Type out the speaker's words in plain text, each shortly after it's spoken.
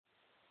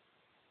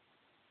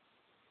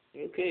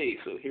Okay,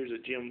 so here's a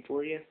gem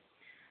for you.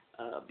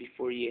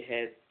 Before you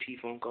had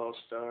P-Funk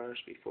All-Stars,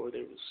 before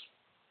there was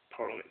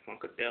Parliament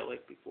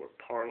Funkadelic, before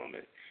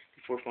Parliament,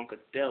 before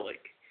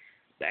Funkadelic,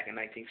 back in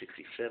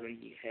 1967,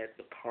 you had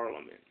the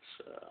Parliaments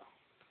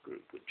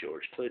group with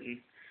George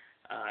Clinton.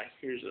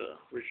 Here's a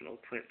original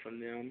print from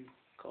them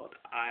called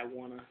I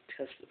Wanna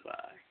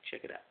Testify.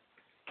 Check it out.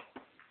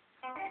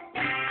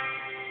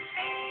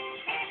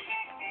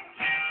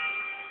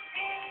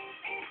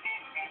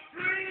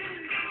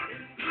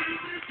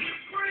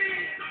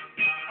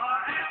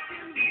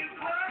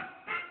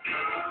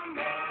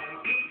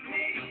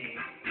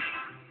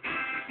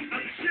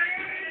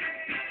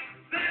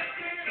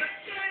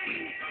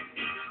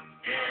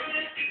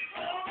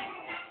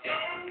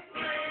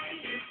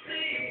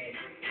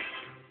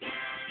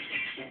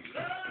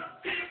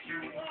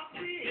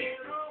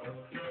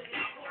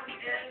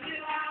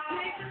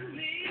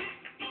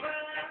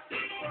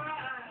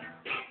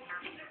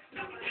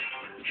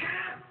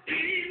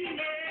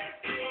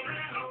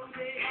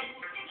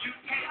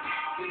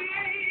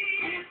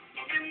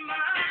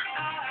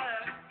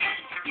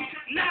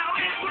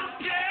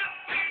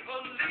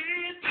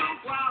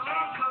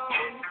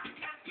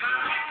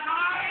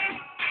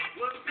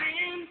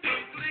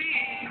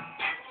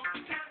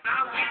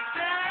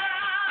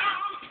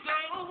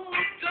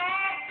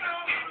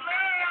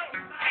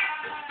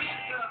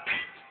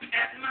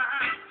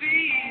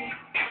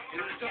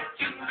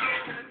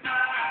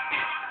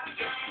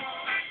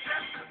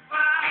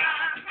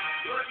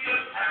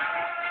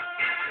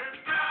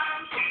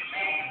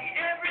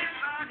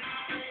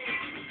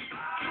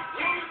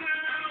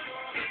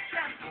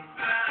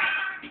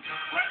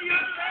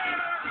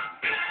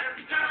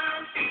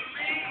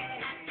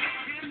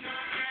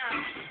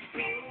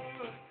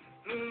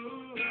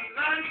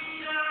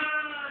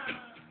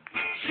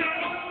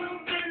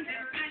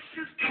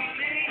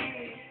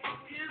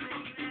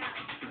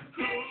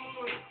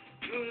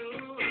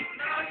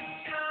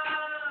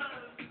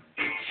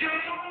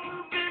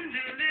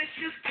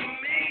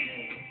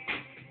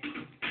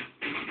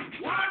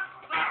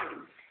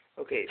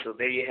 Okay, so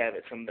there you have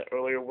it. Some of the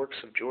earlier works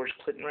of George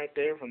Clinton right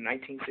there from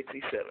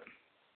 1967.